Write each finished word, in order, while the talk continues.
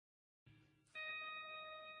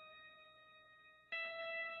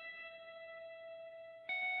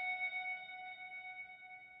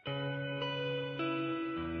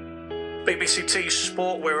BBC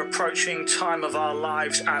Sport, we're approaching time of our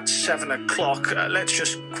lives at 7 o'clock. Let's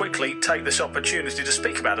just quickly take this opportunity to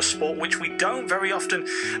speak about a sport which we don't very often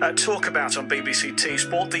talk about on BBC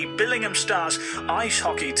Sport. The Billingham Stars ice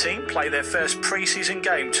hockey team play their first pre-season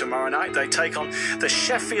game tomorrow night. They take on the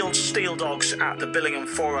Sheffield Steel Dogs at the Billingham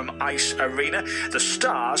Forum Ice Arena. The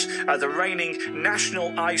Stars are the reigning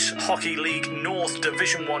National Ice Hockey League North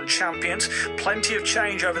Division 1 champions. Plenty of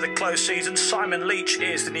change over the close season. Simon Leach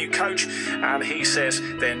is the new coach, and he says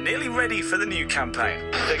they're nearly ready for the new campaign.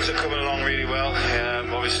 Things are coming along really well.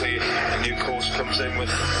 Obviously, a new coach comes in with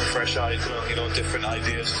fresh eyes, different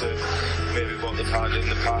ideas to maybe what they've had in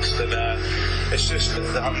the past, and it's just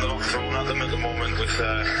they're having a lot thrown at them at the moment with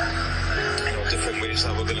different ways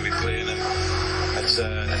that we're going to be playing, and it's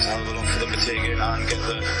a hell of a lot for them to take in and get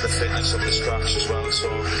the fitness up to scratch as well. So,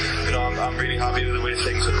 I'm really happy with the way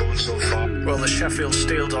things are going so far. Well, the Sheffield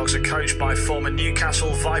Steel Dogs are coached by former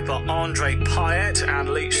Newcastle Viper Andre Payet, and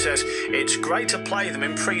Leach says it's great to play them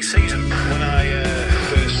in pre-season. When I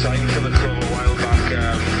first signed for the club a while back, we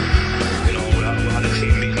had a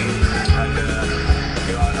team meeting, and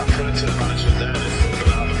I put it to the management there that if we're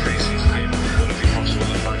going to have a pre-season game, would it be possible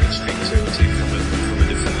if I could speak to a team from a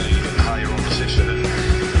different league and higher opposition? And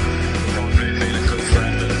Andre being a good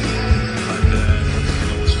friend, and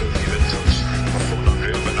we'll still keep in touch. I phoned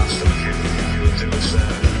Andre up and asked him if he would do us a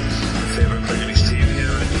favour of bringing his team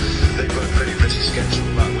here, and they've got a pretty busy schedule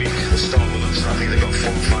that week. They start with us, I think they've got 4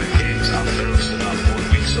 or 5 games after us in that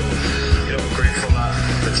 1 week, so we're grateful that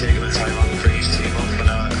they're taking the time out to bring his team up, and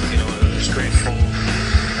it's great for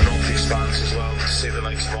an Northeast fans as well to see the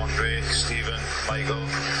likes of Andre, Stephen, Michael,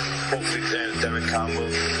 hopefully Derek Campbell,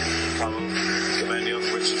 Camenio,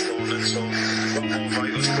 Richard Thornton, so a lot more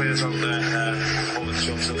Vitals players out there hoping to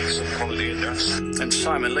show some quality interest. And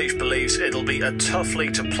Simon Leach believes it'll be a tough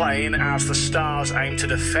league to play in as the Stars aim to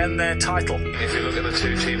defend their title. If you look at the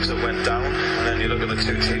 2 teams that went down, and then you look at the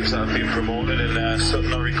 2 teams that have been promoted, and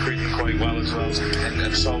Sutton are recruiting quite well as well,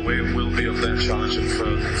 and Solway will be up there challenging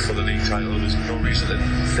for the league title. There's no reason to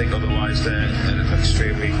think otherwise. They're an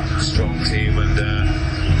extremely strong team, and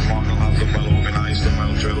Mark will have them well organised and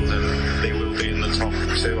well drilled, and they will be in the top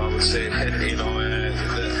 2, I would say.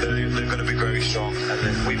 They're going to be very strong, and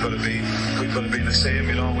then we've got to be the same.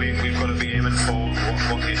 We've got to be aiming for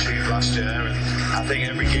what we achieved last year, and I think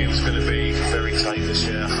every game's going to be very tight this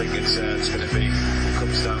year. I think it's going to be, it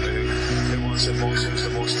comes down to who wants it most, who's the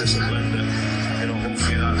most disciplined, and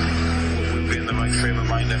hopefully that we'll be in the right frame of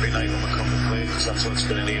mind every night when we come to play, because that's what it's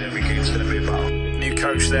going to need. Every game's going to be a battle. New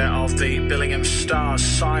coach there of the Billingham Stars,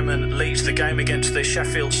 Simon Leach. The game against the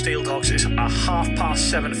Sheffield Steel Dogs is a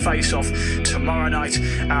 7:30 face-off tomorrow night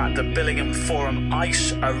at the Billingham Forum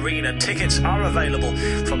Ice Arena. Tickets are available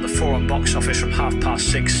from the Forum box office from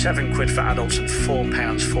 6:30, £7 for adults and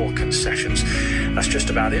 £4 for concessions. That's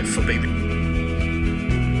just about it for BBC.